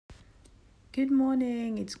Good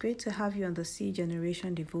morning. It's great to have you on the C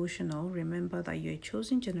Generation devotional. Remember that you're a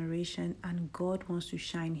chosen generation and God wants to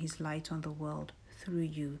shine His light on the world through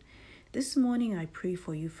you. This morning, I pray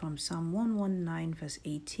for you from Psalm 119, verse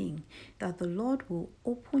 18, that the Lord will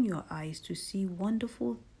open your eyes to see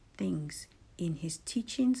wonderful things in His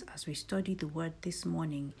teachings as we study the Word this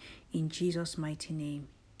morning. In Jesus' mighty name,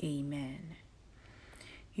 amen.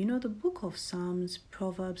 You know, the book of Psalms,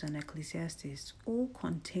 Proverbs, and Ecclesiastes all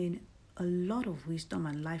contain a lot of wisdom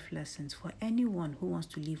and life lessons for anyone who wants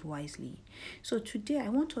to live wisely. So today I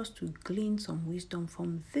want us to glean some wisdom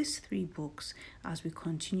from these three books as we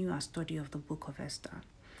continue our study of the book of Esther.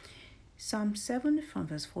 Psalm 7 from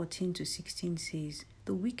verse 14 to 16 says,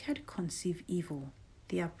 "The wicked conceive evil.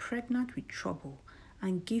 They are pregnant with trouble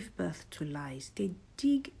and give birth to lies. They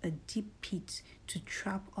dig a deep pit to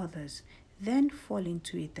trap others, then fall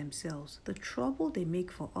into it themselves. The trouble they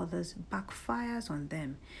make for others backfires on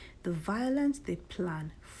them. The violence they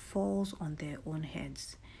plan falls on their own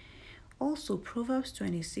heads." Also, Proverbs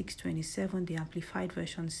 26:27, the Amplified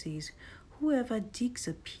Version says, "Whoever digs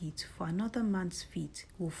a pit for another man's feet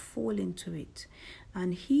will fall into it,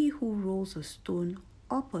 and he who rolls a stone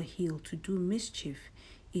up a hill to do mischief,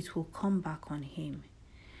 it will come back on him."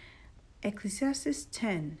 Ecclesiastes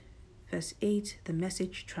 10, verse 8, the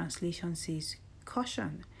Message translation says,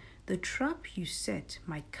 "Caution, the trap you set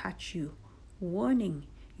might catch you. Warning,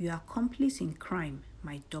 your accomplice in crime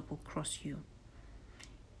might double-cross you."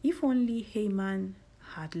 If only Haman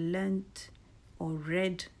had learned or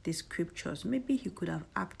read the scriptures, maybe he could have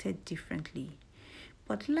acted differently.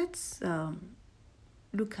 But let's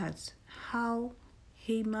look at how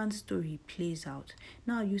Haman's story plays out.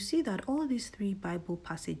 Now you see that all these three Bible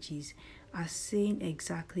passages are saying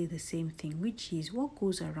exactly the same thing, which is what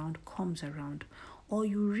goes around comes around, or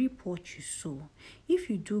you reap what you sow. If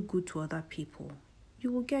you do good to other people,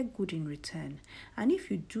 you will get good in return. And if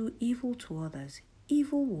you do evil to others,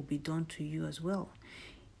 evil will be done to you as well.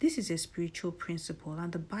 This is a spiritual principle,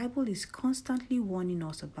 and the Bible is constantly warning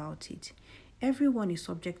us about it. Everyone is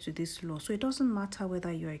subject to this law, so it doesn't matter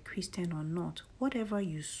whether you're a Christian or not. Whatever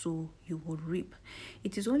you sow, you will reap.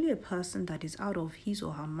 It is only a person that is out of his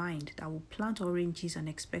or her mind that will plant oranges and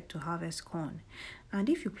expect to harvest corn. And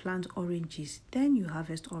if you plant oranges, then you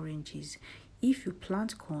harvest oranges. If you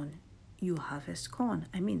plant corn, you harvest corn.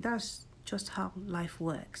 That's just how life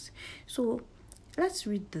works. So let's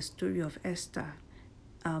read the story of Esther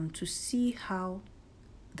to see how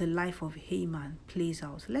the life of Haman plays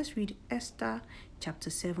out. Let's read Esther chapter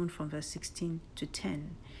 7 from verse 16 to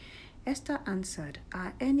 10. Esther answered,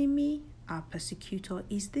 "Our enemy, our persecutor,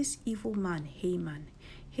 is this evil man Haman."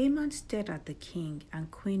 Haman stared at the king and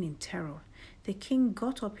queen in terror. The king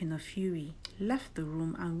got up in a fury, left the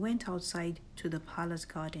room, and went outside to the palace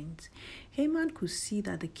gardens. Haman could see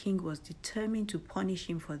that the king was determined to punish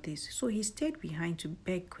him for this, so he stayed behind to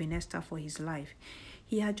beg Queen Esther for his life.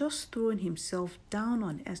 He had just thrown himself down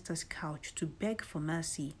on Esther's couch to beg for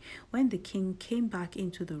mercy when the king came back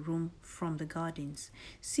into the room from the gardens.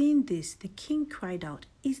 Seeing this, the king cried out,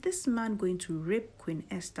 "Is this man going to rape Queen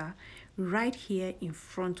Esther right here in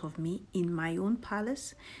front of me in my own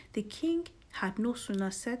palace?" The king had no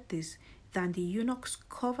sooner said this than the eunuchs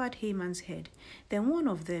covered Haman's head. Then one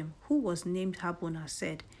of them, who was named Harbona,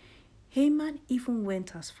 said, "Haman even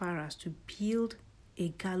went as far as to build a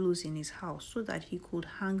gallows in his house so that he could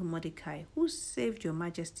hang Mordecai, who saved your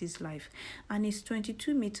majesty's life and is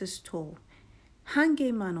 22 meters tall. Hang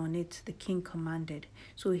Haman on it," the king commanded.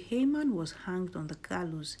 So Haman was hanged on the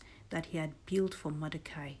gallows that he had built for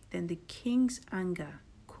Mordecai. Then the king's anger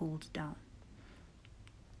cooled down.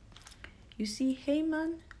 You see,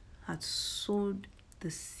 Haman had sowed the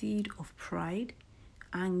seed of pride,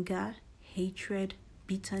 anger, hatred,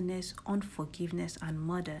 bitterness, unforgiveness, and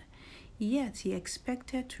murder. Yet he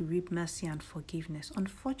expected to reap mercy and forgiveness.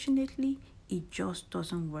 Unfortunately, it just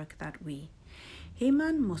doesn't work that way.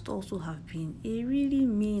 Haman must also have been a really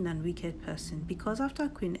mean and wicked person, because after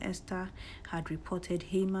Queen Esther had reported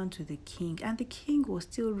Haman to the king and the king was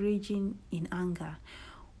still raging in anger,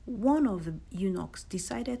 one of the eunuchs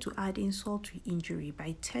decided to add insult to injury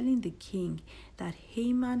by telling the king that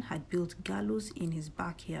Haman had built gallows in his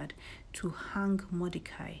backyard to hang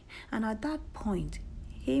Mordecai. And at that point,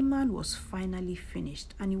 Haman was finally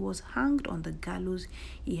finished and he was hanged on the gallows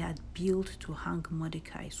he had built to hang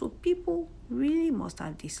Mordecai. So people really must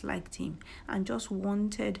have disliked him and just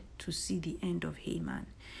wanted to see the end of Haman.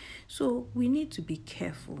 So we need to be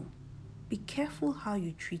careful. Be careful how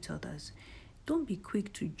you treat others. Don't be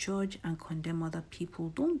quick to judge and condemn other people.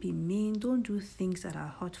 Don't be mean. Don't do things that are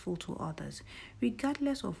hurtful to others,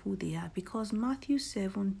 regardless of who they are, because Matthew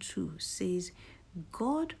 7:2 says,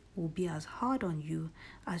 God will be as hard on you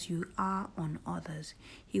as you are on others.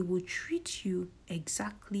 He will treat you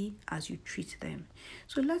exactly as you treat them.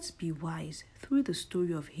 So let's be wise through the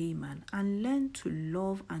story of Haman and learn to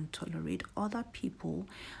love and tolerate other people.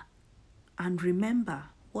 And remember,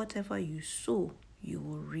 whatever you sow, you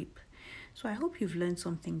will reap. So I hope you've learned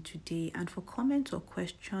something today. And for comments or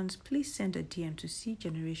questions, please send a DM to See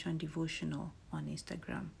Generation Devotional on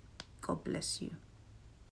Instagram. God bless you.